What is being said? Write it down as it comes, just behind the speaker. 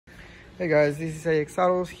Hey guys, this is AX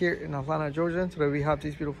Autos here in Atlanta, Georgia. Today we have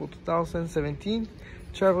this beautiful 2017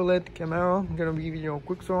 Chevrolet Camaro. I'm going to be giving you a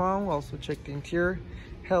quick around, also check the interior,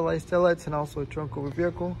 headlights, taillights, and also a trunk of the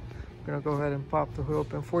vehicle. I'm going to go ahead and pop the hood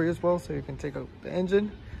open for you as well so you can take out the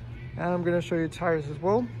engine. And I'm going to show you tires as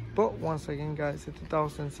well. But once again guys, it's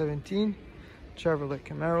 2017 Chevrolet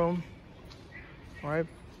Camaro. Alright,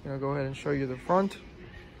 I'm going to go ahead and show you the front.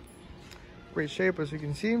 Great shape as you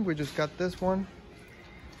can see. We just got this one.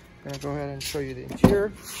 I'm gonna go ahead and show you the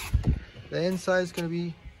interior. The inside is gonna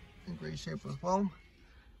be in great shape as well,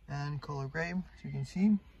 and color gray, as you can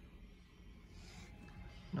see.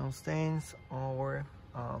 No stains or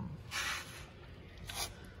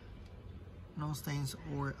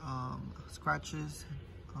scratches.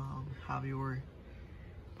 Have your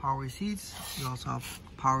power seats. You also have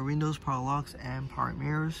power windows, power locks, and power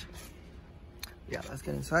mirrors. Yeah, let's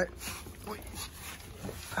get inside.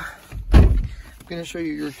 I'm going to show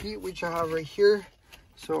you your key, which I have right here,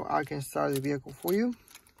 so I can start the vehicle for you.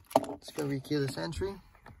 It's going to be keyless entry,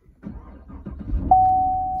 and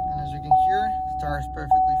as you can hear, it starts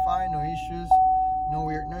perfectly fine, no issues, no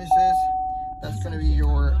weird noises. That's going to be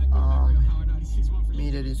your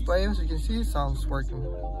media display. As you can see, it's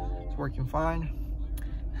working fine.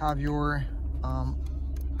 Have your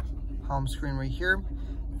home screen right here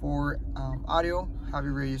for audio. Have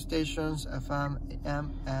your radio stations, FM,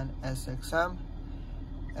 AM, and SXM.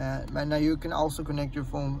 And now you can also connect your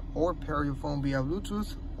phone or pair your phone via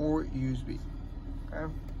Bluetooth or USB. Okay,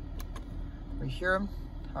 right here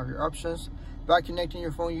have your options. By connecting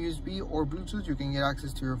your phone USB or Bluetooth, you can get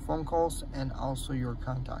access to your phone calls and also your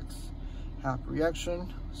contacts. Have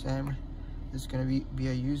reaction, same, it's going to be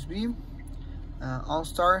via USB.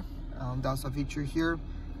 OnStar, that's a feature here.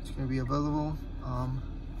 It's going to be available.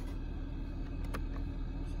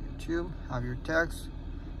 YouTube, have your text,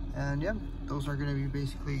 and yeah, those are going to be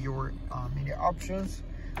basically your media options.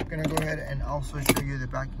 I'm going to go ahead and also show you the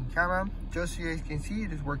backing camera. Just so you guys can see,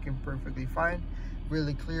 it is working perfectly fine,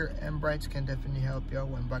 really clear, and brights can definitely help you out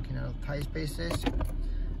when backing out of tight spaces.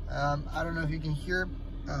 I don't know if you can hear,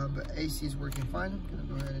 but AC is working fine. I'm going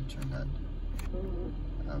to go ahead and turn that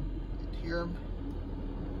up here,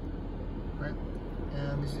 right?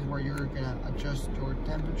 And this is where you're going to adjust your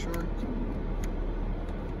temperature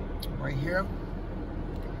right here.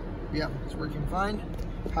 Yeah, it's working fine.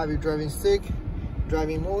 Have your driving stick,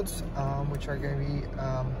 driving modes, which are going to be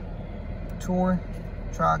Tour,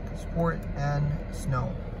 Track, Sport, and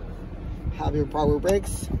Snow. Have your power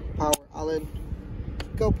brakes, power outlet,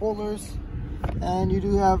 cup holders, and you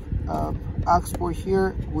do have aux port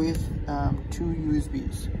here with 2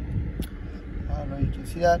 USBs. I don't know if you can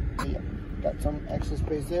see that, but yeah, got some extra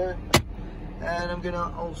space there. And I'm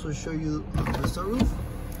gonna also show you the sunroof.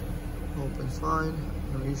 Opens fine,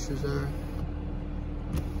 no issues there.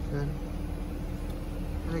 Good.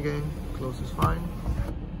 And again, closes fine.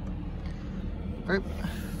 Great.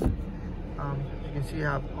 You can see you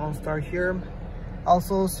have OnStar here.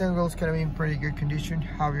 Also, steering wheel is gonna be in pretty good condition.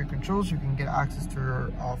 Have your controls. You can get access to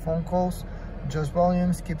your phone calls, adjust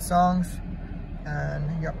volume, skip songs, and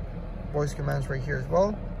yeah, voice commands right here as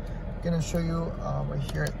well. I'm gonna show you right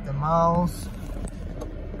here the miles.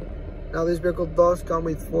 Now this vehicle does come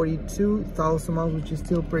with 42,000 miles, which is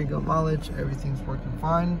still pretty good mileage. Everything's working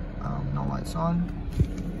fine. No lights on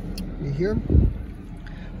right here.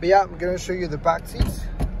 But yeah, I'm gonna show you the back seats.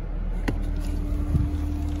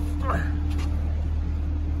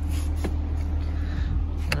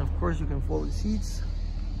 And of course you can fold the seats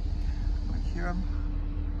right here.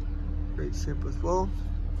 Great shape as well.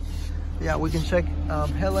 But yeah, we can check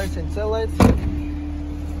headlights and taillights.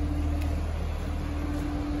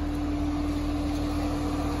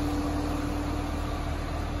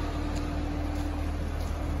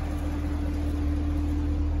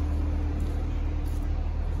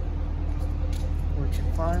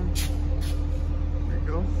 Fine. There you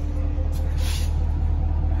go.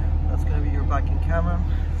 That's gonna be your backing camera.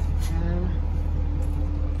 And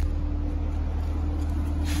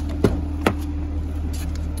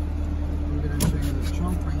I'm gonna show you the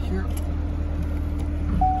trunk right here.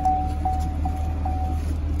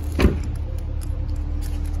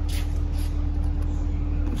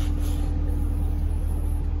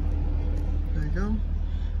 There you go.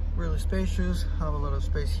 Really spacious. Have a lot of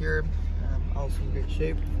space here. Also in good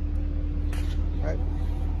shape. Right.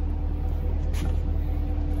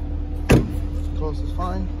 Close is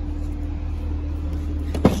fine.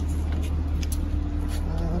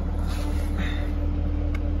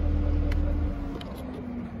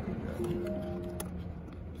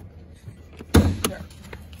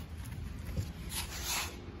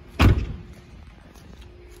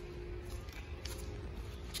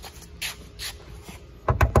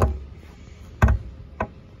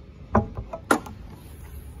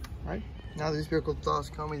 Now this vehicle does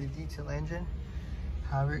come with a detail engine.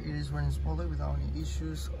 However, it is running smoothly without any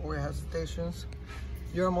issues or hesitations.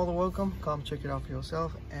 You're more than welcome. Come check it out for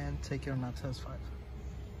yourself and take it on a test drive.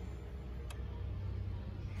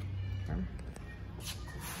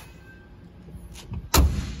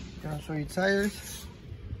 Gonna show you tires.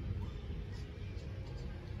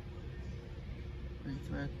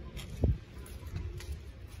 Thread.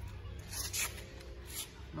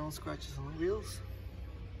 No scratches on the wheels.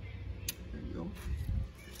 There you go.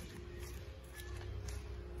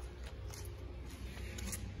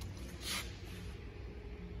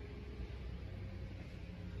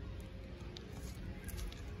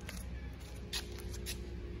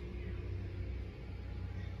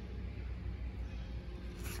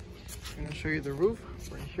 I'm gonna show you the roof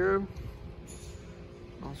right here.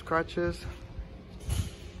 No scratches.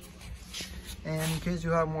 And in case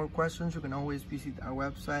you have more questions, you can always visit our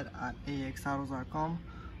website at axautos.com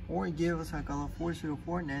or give us a call at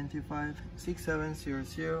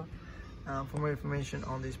 404-925-6700 for more information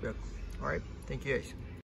on this vehicle. All right, thank you guys.